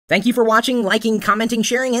Thank you for watching, liking, commenting,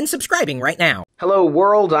 sharing, and subscribing right now. Hello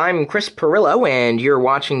world, I'm Chris Pirillo, and you're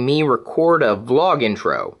watching me record a vlog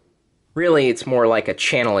intro. Really, it's more like a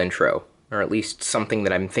channel intro, or at least something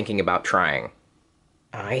that I'm thinking about trying.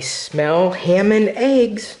 I smell ham and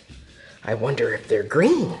eggs. I wonder if they're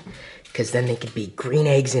green, because then they could be green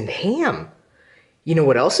eggs and ham. You know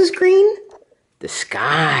what else is green? The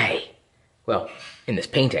sky. Well, in this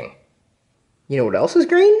painting. You know what else is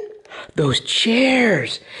green? Those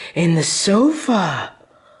chairs and the sofa.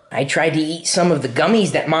 I tried to eat some of the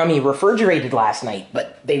gummies that Mommy refrigerated last night,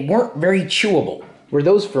 but they weren't very chewable. Were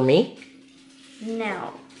those for me?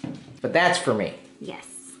 No. But that's for me. Yes.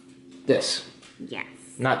 This. Yes.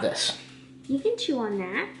 Not this. You can chew on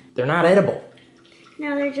that. They're not edible.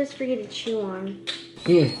 No, they're just for you to chew on.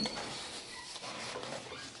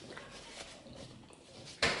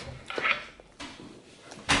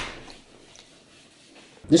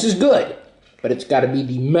 This is good, but it's got to be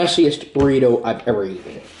the messiest burrito I've ever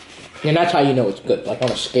eaten. And that's how you know it's good. Like on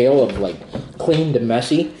a scale of like clean to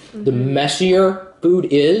messy, the messier food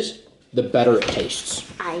is, the better it tastes.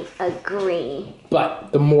 I agree.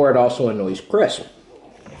 But the more it also annoys Chris,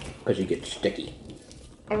 because you get sticky.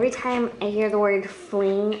 Every time I hear the word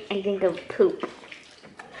fling, I think of poop.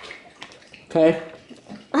 Okay.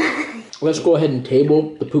 Let's go ahead and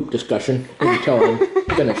table the poop discussion until I'm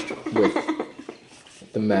finished with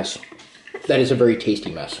the mess. That is a very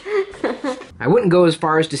tasty mess. I wouldn't go as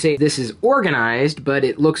far as to say this is organized, but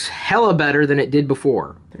it looks hella better than it did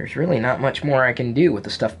before. There's really not much more I can do with the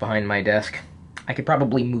stuff behind my desk. I could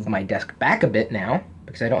probably move my desk back a bit now,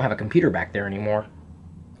 because I don't have a computer back there anymore.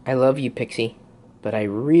 I love you, Pixie, but I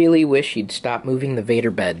really wish you'd stop moving the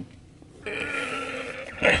Vader bed.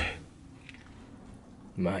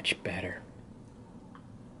 Much better.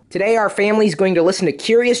 Today our family's going to listen to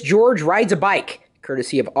Curious George Rides a Bike,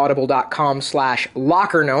 courtesy of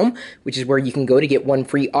audible.com/lockergnome, which is where you can go to get one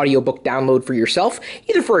free audiobook download for yourself,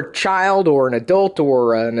 either for a child or an adult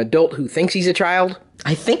who thinks he's a child.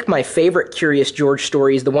 I think my favorite Curious George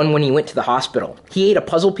story is the one when he went to the hospital. He ate a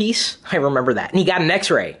puzzle piece. I remember that. And he got an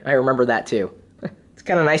x-ray. I remember that too. It's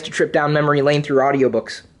kind of nice to trip down memory lane through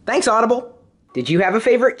audiobooks. Thanks, Audible. Did you have a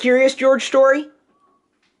favorite Curious George story?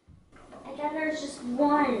 I thought there was just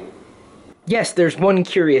one. Yes, there's one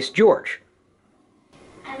Curious George.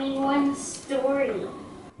 I mean, one story.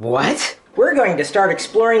 What? We're going to start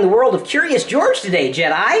exploring the world of Curious George today,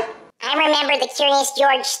 Jedi. I remember the Curious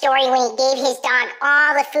George story when he gave his dog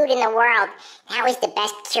all the food in the world. That was the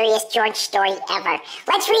best Curious George story ever.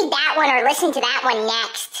 Let's read that one or listen to that one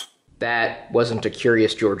next. That wasn't a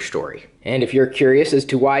Curious George story. And if you're curious as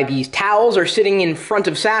to why these towels are sitting in front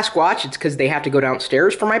of Sasquatch, it's because they have to go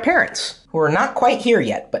downstairs for my parents, who are not quite here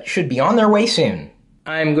yet, but should be on their way soon.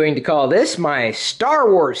 I'm going to call this my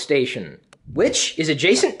Star Wars station, which is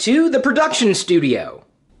adjacent to the production studio.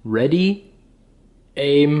 Ready,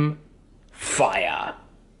 aim, fire.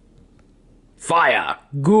 Fire.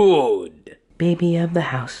 Good. Baby of the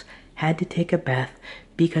house had to take a bath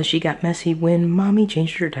because she got messy when Mommy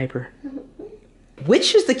changed her diaper.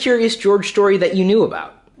 Which is the Curious George story that you knew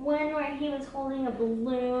about? One where he was holding a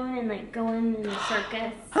balloon and like going in the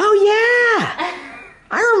circus. Oh yeah!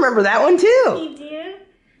 I remember that one too. You do?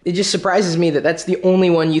 It just surprises me that that's the only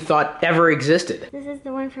one you thought ever existed. This is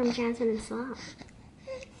the one from Jansen and Sloth.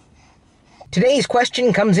 Today's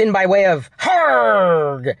question comes in by way of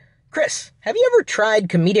Harg! Chris, have you ever tried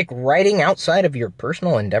comedic writing outside of your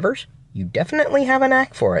personal endeavors? You definitely have a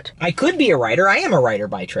knack for it. I could be a writer. I am a writer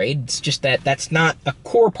by trade. It's just that that's not a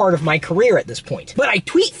core part of my career at this point. But I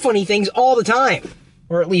tweet funny things all the time.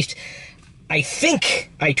 Or at least, I think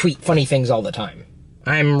I tweet funny things all the time.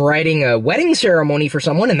 I'm writing a wedding ceremony for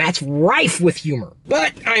someone, and that's rife with humor.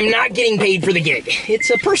 But I'm not getting paid for the gig. It's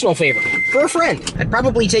a personal favor, for a friend. I'd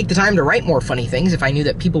probably take the time to write more funny things if I knew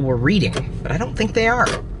that people were reading, but I don't think they are.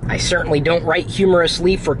 I certainly don't write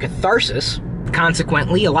humorously for catharsis.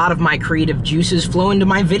 Consequently, a lot of my creative juices flow into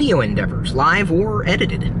my video endeavors, live or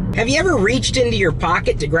edited. Have you ever reached into your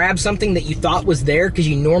pocket to grab something that you thought was there because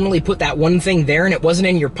you normally put that one thing there and it wasn't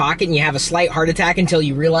in your pocket and you have a slight heart attack until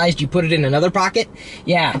you realized you put it in another pocket?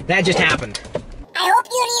 Yeah, that just happened. I hope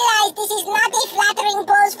you realize this is not a flattering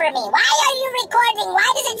pose for me. Why are you recording?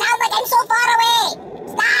 Why does it sound like I'm so far away?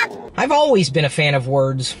 Stop! I've always been a fan of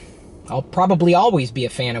words. I'll probably always be a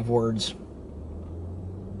fan of words.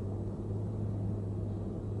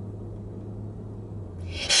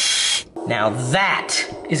 Now that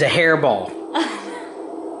is a hairball.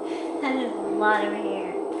 That is a lot of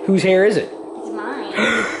hair. Whose hair is it? It's mine.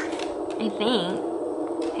 I think.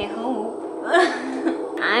 I hope.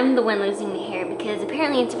 I'm the one losing the hair because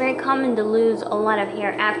apparently it's very common to lose a lot of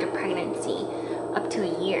hair after pregnancy. up to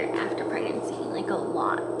a year after pregnancy, like a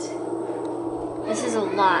lot. This is a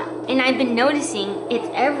lot. And I've been noticing it's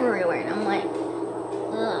everywhere, and I'm like,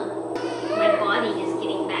 ugh, my body is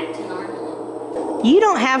getting back to normal. You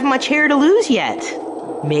don't have much hair to lose yet.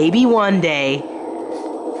 Maybe one day.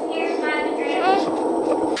 Here's my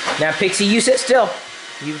drink. Now, Pixie, you sit still.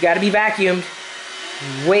 You've got to be vacuumed.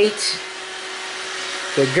 Wait.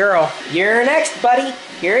 Good girl. You're next, buddy.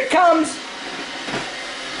 Here it comes.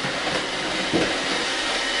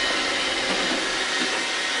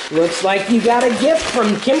 Looks like you got a gift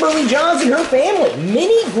from Kimberly Johns and her family.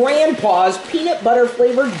 Mini Grandpa's peanut butter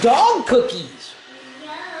flavored dog cookies.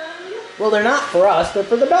 Yum. Well, they're not for us, they're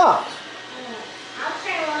for the dogs. I'll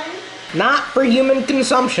try one. Not for human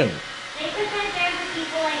consumption. They pretend they're for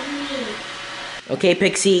people like me. Okay,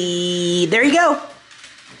 Pixie, there you go.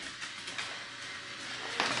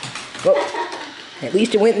 Well, at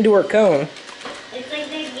least it went into her cone. It's like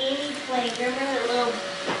the game you play. Remember the little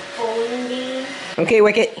bowling game? Okay,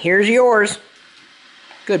 Wicket, here's yours.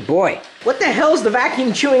 Good boy. What the hell's the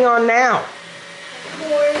vacuum chewing on now?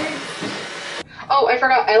 Oh, I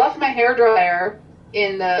forgot. I left my hairdryer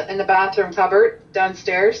in the bathroom cupboard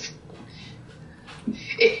downstairs.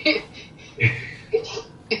 It's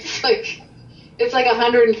like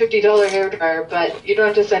 $150 hairdryer, but you don't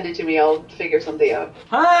have to send it to me. I'll figure something out.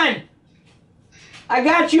 Hon! I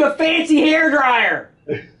got you a fancy hairdryer!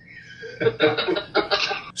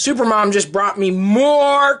 Supermom just brought me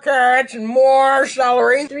more carrots and more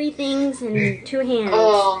celery. 3 things in 2 hands.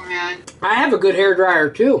 Oh, man. I have a good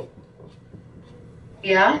hairdryer, too.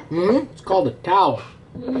 Yeah? It's called a towel.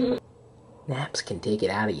 Naps can take it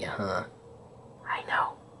out of you, huh? I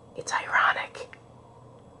know. It's ironic.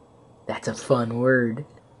 That's a fun word.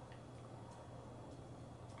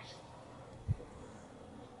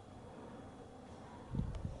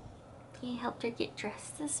 You helped her get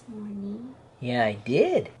dressed this morning. Yeah, I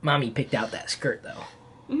did. Mommy picked out that skirt, though.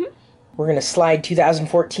 We're gonna slide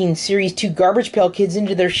 2014 Series 2 Garbage Pail Kids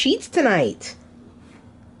into their sheets tonight.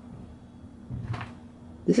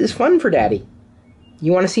 This is fun for Daddy.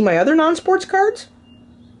 You want to see my other non-sports cards?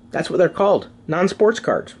 That's what they're called, non-sports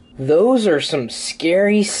cards. Those are some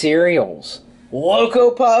scary cereals.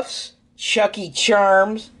 Loco Puffs, Chucky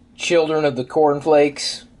Charms, Children of the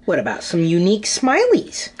Cornflakes. What about some unique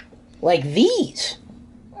smileys? Like these.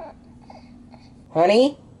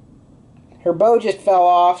 Honey, her bow just fell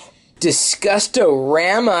off.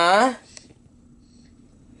 Disgustorama.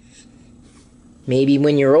 Maybe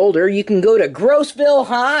when you're older, you can go to Grossville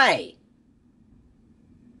High.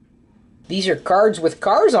 These are cards with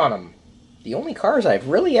cars on them. The only cars I've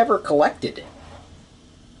really ever collected.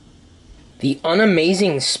 The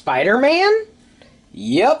Unamazing Spider-Man?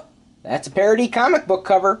 Yep, that's a parody comic book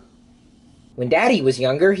cover. When Daddy was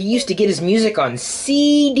younger, he used to get his music on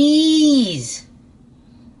CDs.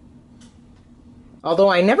 Although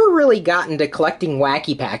I never really got into collecting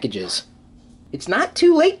wacky packages. It's not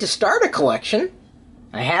too late to start a collection.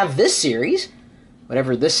 I have this series,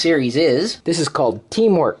 whatever this series is. This is called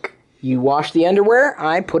Teamwork. You wash the underwear,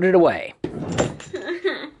 I put it away.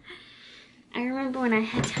 I remember when I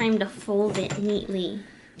had time to fold it neatly.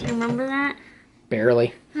 Do you remember that?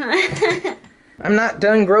 Barely. I'm not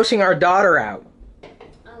done grossing our daughter out.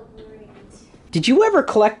 Oh, great. Did you ever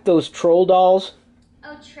collect those troll dolls?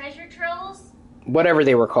 Oh, treasure trolls? Whatever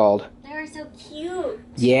they were called. They were so cute.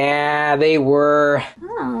 Yeah, they were.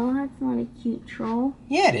 Oh, that's not a cute troll.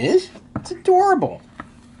 Yeah, it is. It's adorable.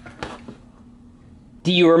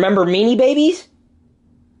 Do you remember Meanie Babies?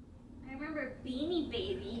 I remember Beanie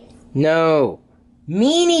Babies. No.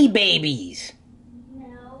 Meanie Babies.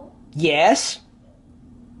 No. Yes.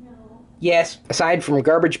 No. Yes. Aside from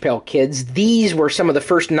Garbage Pail Kids, these were some of the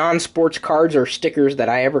first non-sports cards or stickers that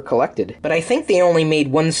I ever collected. But I think they only made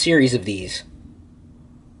one series of these.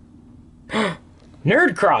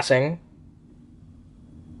 Nerd Crossing?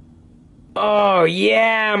 Oh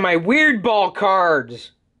yeah, my Weird Ball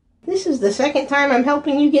cards! This is the second time I'm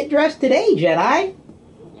helping you get dressed today, Jedi.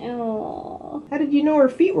 Oh, How did you know her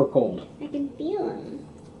feet were cold? I can feel them.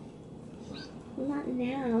 Not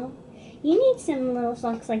now. You need some little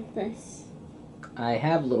socks like this. I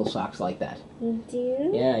have little socks like that. You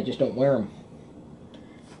do? Yeah, I just don't wear them.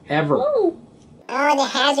 Ever. Oh. Oh, the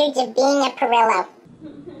hazards of being a Pirillo.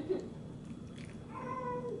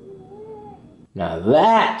 Now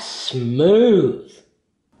that's smooth.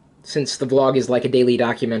 Since the vlog is like a daily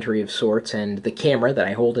documentary of sorts, and the camera that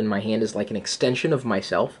I hold in my hand is like an extension of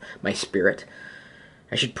myself, my spirit,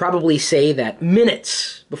 I should probably say that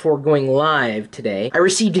minutes before going live today, I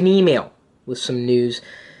received an email with some news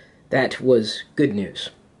that was good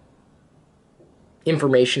news.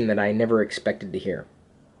 Information that I never expected to hear.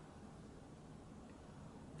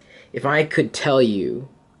 If I could tell you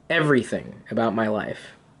everything about my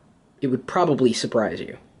life, it would probably surprise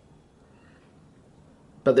you.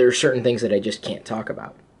 But there are certain things that I just can't talk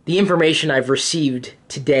about. The information I've received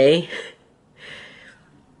today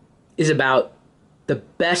is about the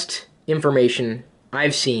best information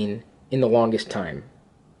I've seen in the longest time.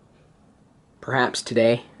 Perhaps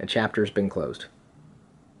today, a chapter has been closed.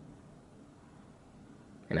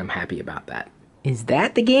 And I'm happy about that. Is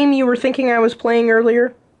that the game you were thinking I was playing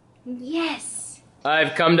earlier? Yes.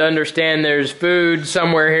 I've come to understand there's food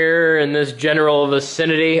somewhere here in this general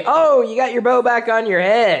vicinity. Oh, you got your bow back on your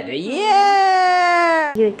head.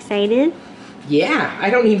 Yeah! You excited? Yeah,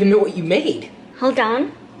 I don't even know what you made. Hold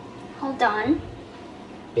on. Hold on.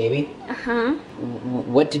 Baby? Uh-huh.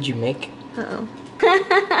 What did you make? Uh-oh.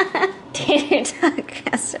 Tater tot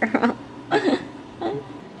casserole.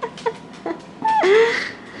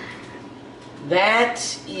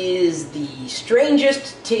 That is the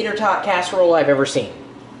strangest tater tot casserole I've ever seen.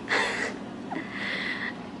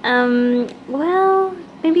 Well,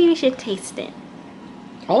 maybe we should taste it.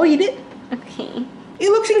 I'll eat it. Okay. It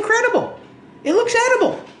looks incredible. It looks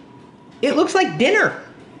edible. It looks like dinner.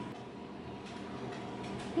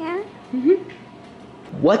 Yeah?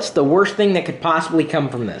 Mm-hmm. What's the worst thing that could possibly come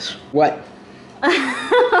from this? What?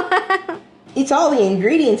 It's all the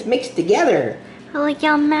ingredients mixed together. Oh, like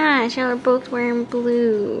y'all match. Y'all are both wearing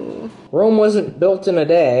blue. Rome wasn't built in a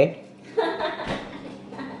day.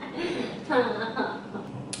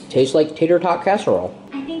 Tastes like tater tot casserole.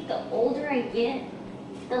 I think the older I get,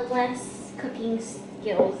 the less cooking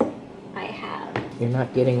skills I have. You're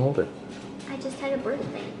not getting older. I just had a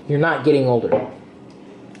birthday. You're not getting older.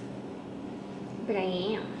 But I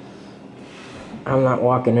am. I'm not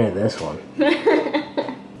walking into this one.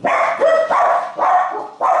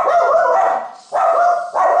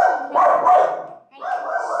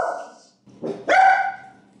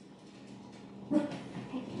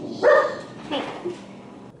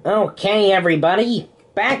 Okay, everybody,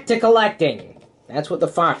 back to collecting. That's what the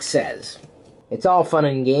fox says. It's all fun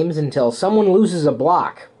and games until someone loses a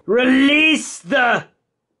block. Release the...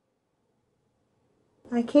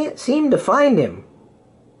 I can't seem to find him.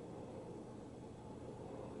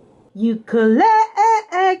 You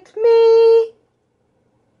collect me.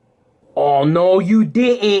 Oh, no, you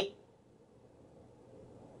didn't.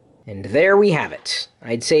 And there we have it.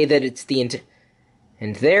 I'd say that it's the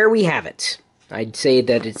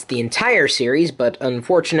entire series, but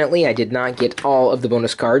unfortunately I did not get all of the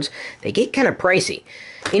bonus cards. They get kind of pricey.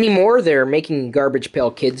 Anymore, they're making Garbage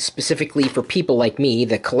Pail Kids specifically for people like me,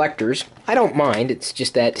 the collectors. I don't mind, it's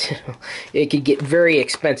just that it could get very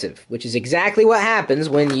expensive, which is exactly what happens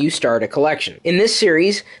when you start a collection. In this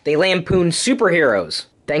series, they lampoon superheroes.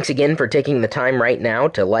 Thanks again for taking the time right now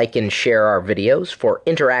to like and share our videos, for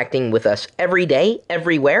interacting with us every day,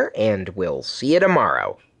 everywhere, and we'll see you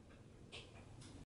tomorrow.